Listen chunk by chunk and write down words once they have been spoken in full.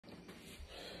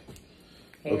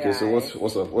Hey Okay, so guys.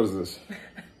 what's up? What is this?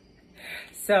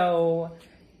 So,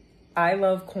 I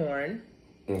love corn,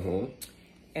 Mm-hmm.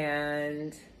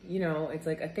 and you know, it's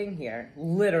like a thing here.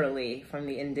 Literally, from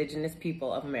the indigenous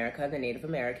people of America, the Native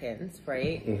Americans,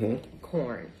 right? Mm-hmm.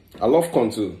 Corn. I love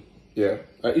corn too. Yeah,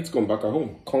 I eat corn back at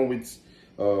home. Corn with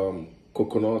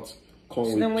coconut, corn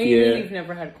So with then, what do you mean pear. you've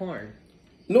never had corn?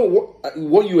 No,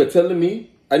 what you were telling me?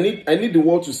 I need the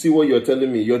world to see what you're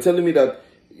telling me. You're telling me that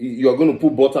you're going to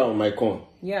put butter on my corn.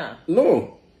 Yeah.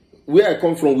 No, where I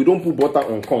come from, we don't put butter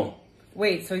on corn.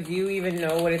 Wait, so do you even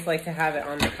know what it's like to have it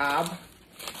on the cob?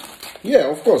 Yeah,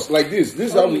 of course, like this. This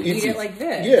is how we you eat eat it like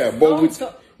this? Yeah, but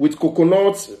Oh, with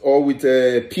coconut or with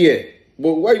pear.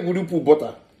 But why would you put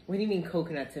butter? What do you mean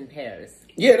coconuts and pears?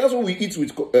 Yeah, that's what we eat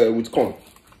with corn.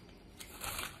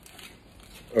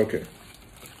 Okay.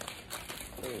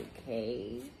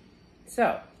 Okay.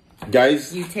 So,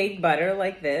 Guys, you take butter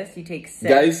like this. You take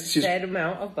said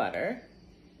amount of butter.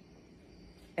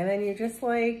 And then you're just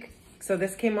like... So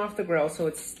this came off the grill, so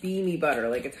it's steamy butter.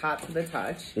 Like, it's hot to the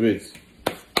touch. wait.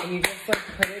 And you just, like,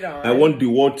 put it on. I want the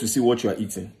world to see what you are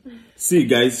eating. See,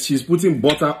 guys, she's putting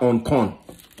butter on corn.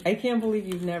 I can't believe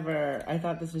you've never... I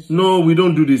thought this was... No, we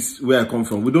don't do this where I come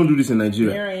from. We don't do this in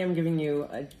Nigeria. Here I am giving you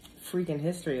a freaking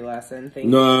history lesson.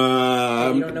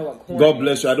 No, you don't know what corn God is.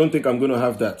 bless you. I don't think I'm going to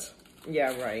have that.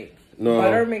 Yeah, right. No.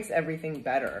 Butter makes everything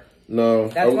better. No.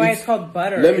 That's why it's called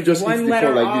butter. Let me It's just eat one the letter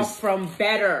corn like off this. from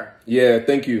better. Yeah,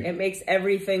 thank you. It makes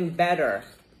everything better.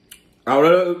 I'd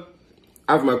rather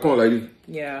have my corn like this.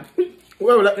 Yeah.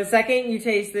 Where would The second you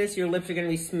taste this, your lips are going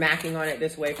to be smacking on it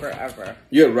this way forever.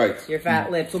 Yeah, right. Your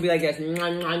fat lips will be like this.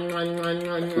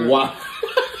 Wow.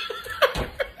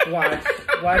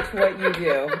 Watch what you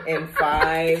do in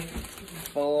 5,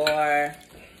 4,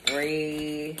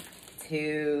 3,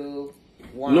 2,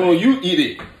 1. No, you eat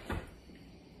it.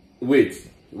 Wait.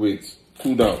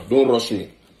 Cool down. Don't rush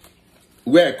me.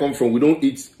 Where I come from, we don't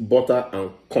eat butter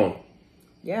and corn.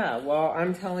 Yeah, well,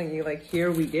 I'm telling you, like,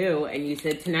 here we do. And you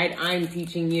said, tonight I'm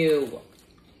teaching you.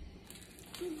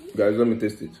 Guys, let me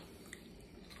taste it.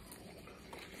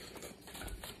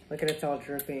 Look at it's all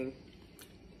dripping.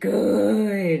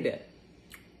 Good.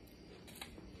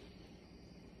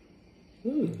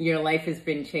 Your life has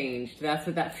been changed. That's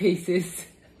what that face is.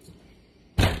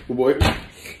 Oh boy.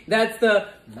 That's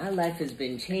my life has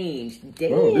been changed.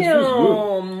 Damn. Oh,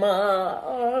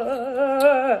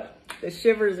 this The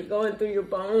shivers are going through your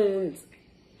bones.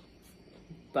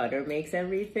 Butter makes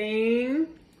everything.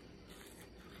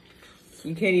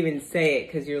 You can't even say it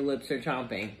because your lips are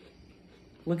chomping.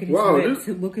 Look at his lips.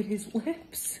 Look at his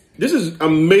lips. This is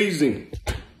amazing.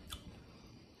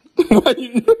 Why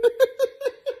you...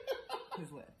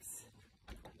 His lips.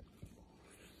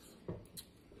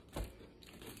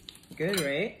 Good,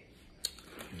 right?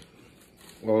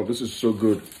 Oh, this is so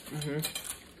good.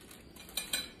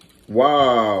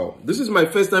 Wow. This is my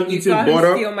first time eating saw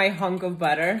butter. him steal my hunk of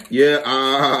butter? Yeah.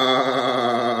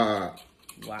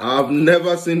 Wow. I've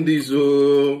never seen this.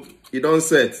 It don't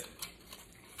set.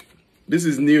 This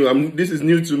is new. This is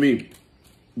new to me.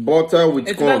 Butter with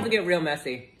It's corn. about to get real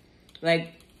messy.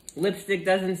 Like, lipstick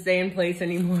doesn't stay in place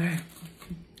anymore.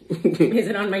 Is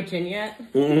it on my chin yet?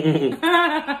 I'm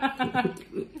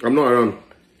not around.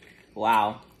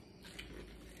 Wow.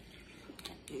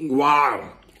 Wow.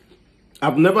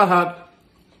 I've never had...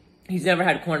 He's never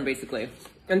had corn, basically.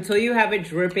 Until you have it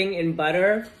dripping in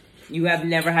butter, you have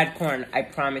never had corn. I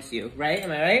promise you. Right?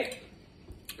 Am I right?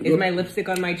 Is my lipstick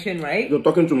on my chin, right? You're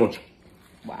talking too much.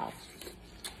 Wow.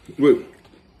 Wait.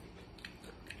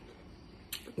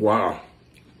 Wow.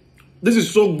 This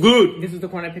is so good. This is the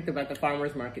corn I picked up at the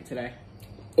farmer's market today.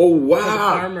 Oh, So the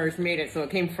wow. farmers made it, so it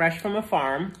came fresh from a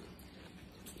farm.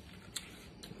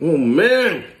 Oh,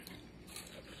 man.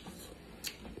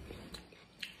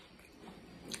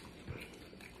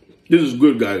 This is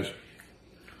good, guys.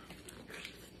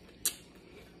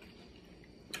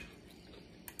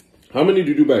 How many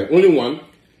did you buy? Only one?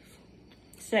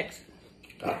 6.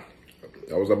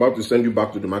 I was about to send you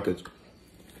back to the market.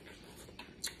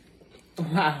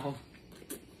 Wow.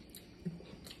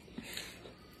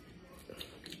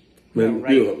 Man, Yeah,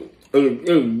 right.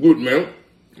 it's good,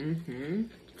 man.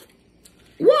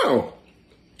 Wow.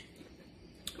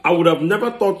 I would have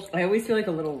never thought... I always feel like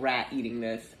a little rat eating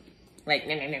this. Like,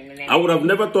 I would have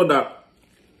never thought that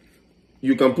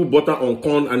you can put butter on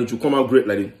corn and it will come out great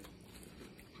like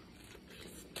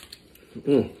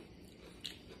this.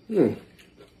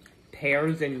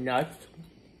 Pears and nuts.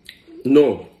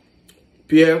 No.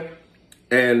 Pear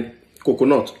and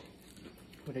coconut.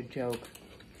 What a joke.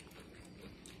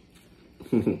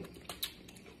 Don't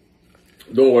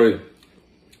worry.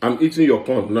 I'm eating your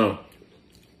corn now.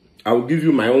 I will give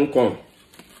you my own corn.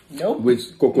 Nope. with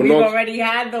We've coconut. already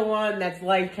had the one that's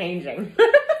life changing.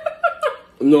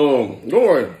 No, don't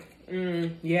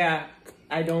worry. Yeah,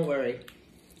 I don't worry.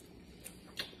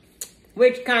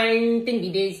 Which kind think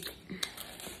it is?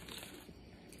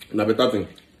 Na better thing.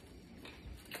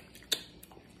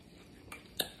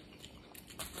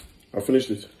 I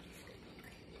finished it.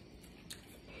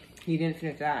 You didn't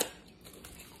finish that.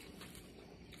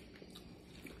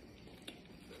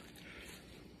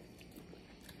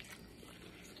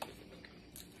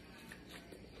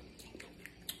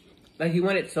 Like you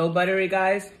want it so buttery,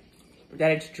 guys,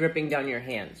 that it's dripping down your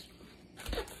hands.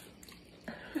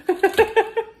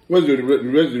 Where's the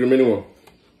remaining one?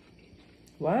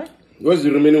 What? Where's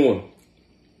the remaining one?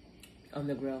 On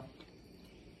the grill.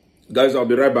 Guys, I'll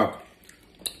be right back.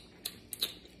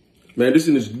 Man, this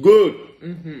thing is good.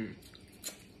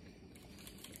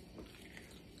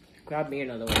 Grab me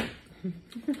another one.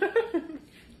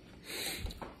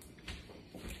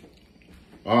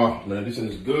 Ah, man, this thing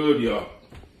is good, y'all.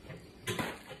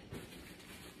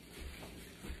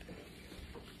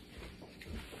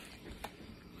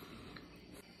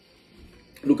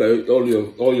 Look at it,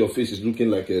 all your face is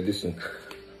looking like this thing.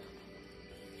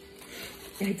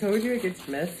 I told you it gets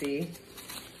messy.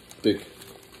 Take.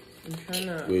 I'm trying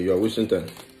to... Wait, you are wasting time.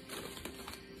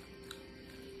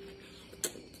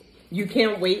 You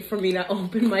can't wait for me to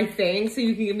open my thing so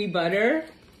you can give me butter?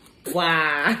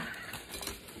 Wow.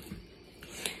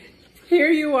 Here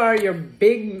you are, your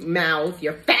big mouth,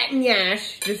 your fat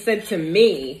nyash just said to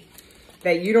me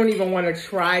that you don't even want to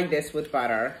try this with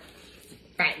butter.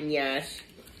 Fat nyash.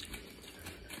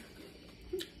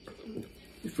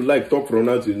 If you like, talk from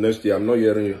now till next year. I'm not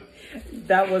hearing you.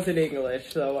 That wasn't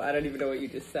English, so I don't even know what you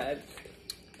just said.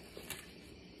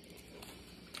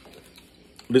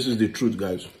 This is the truth,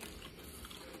 guys.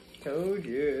 Told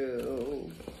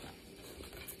you.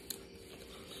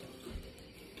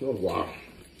 Oh, wow.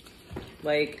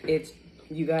 Like, it's,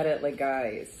 you gotta, like,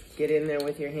 guys, get in there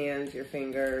with your hands, your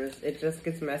fingers. It just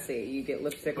gets messy. You get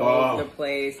lipstick all over the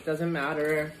place. Doesn't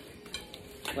matter.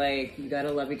 Like, you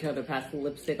gotta love each other past the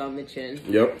lipstick on the chin.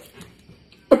 Yep.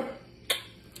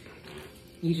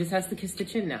 He just has to kiss the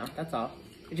chin now. That's all.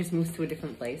 It just moves to a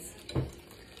different place.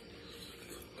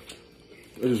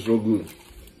 This is so good.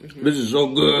 This is so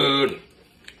good.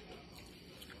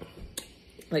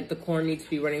 Like, the corn needs to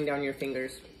be running down your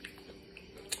fingers.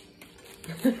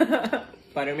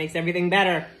 Butter makes everything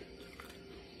better.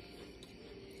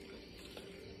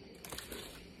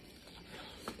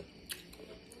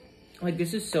 Like,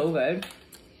 this is so good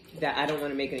that I don't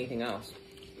want to make anything else.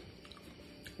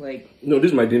 Like... No, this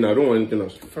is my dinner. I don't want anything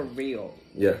else. For real.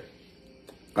 Yeah.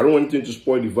 I don't want anything to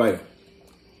spoil the vibe.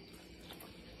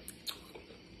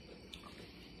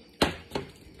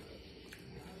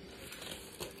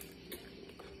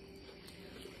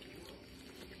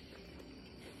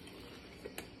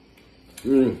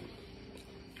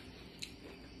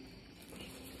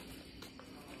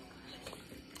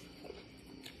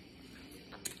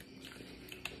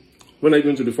 When are you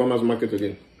going to the farmer's market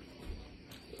again?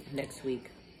 Next week.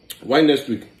 Why next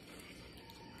week?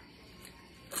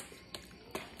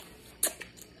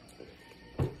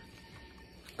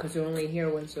 Because they're only here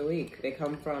once a week. They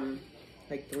come from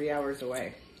like 3 hours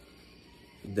away.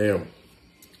 Damn.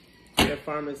 Their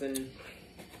farm is in...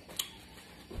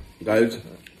 Guys,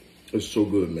 it's so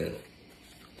good, man.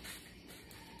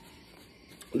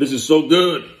 This is so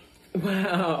good.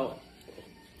 Wow.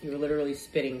 You were literally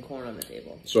spitting corn on the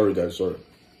table. Sorry, guys, sorry.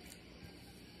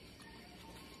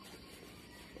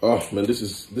 Oh, man, this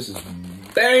is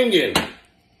banging.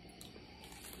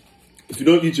 If you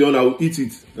don't eat your own, I will eat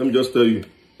it. Let me just tell you.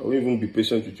 I won't even be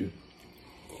patient with you.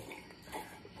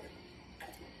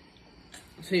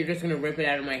 So you're just going to rip it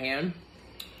out of my hand?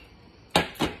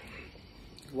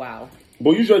 Wow.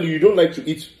 But usually you don't like to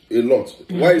eat a lot.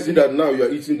 Why is it that now you are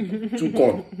eating 2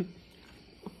 corn?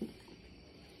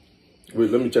 Wait,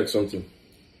 let me check something.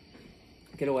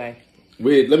 Get away.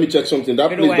 Wait, let me check something. That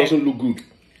Get place away. doesn't look good.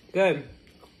 Good.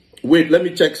 Wait, let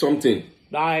me check something.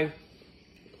 Bye.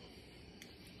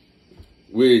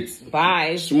 Wait.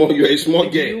 Bye. You're a small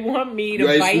If gay. you want me to You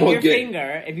are a bite small your gay.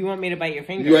 finger, if you want me to bite your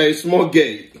finger. You are a small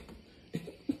gay.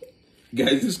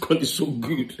 Guys, this corn is so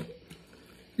good.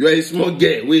 You are a small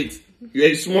gay. Wait. You are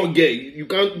a small gay. You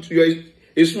can't.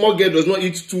 A small gay does not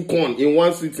eat 2 corn in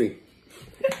one sitting.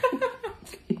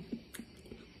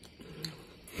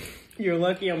 You're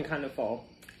lucky I'm kind of full.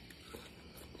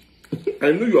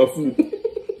 I know you are full.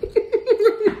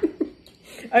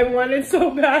 I want it so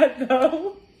bad,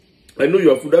 though. I know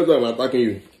you are full. That's why I'm attacking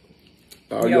you.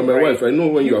 You're my wife. I know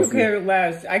when you are You full. could care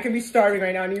less. I could be starving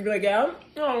right now, and you'd be like, yeah?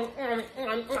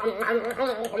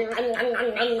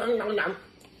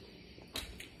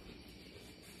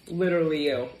 Literally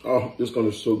you. Oh, this corn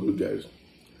is so good, guys.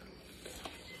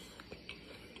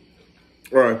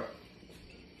 All right.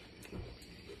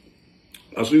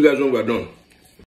 I'll see you guys when we're done.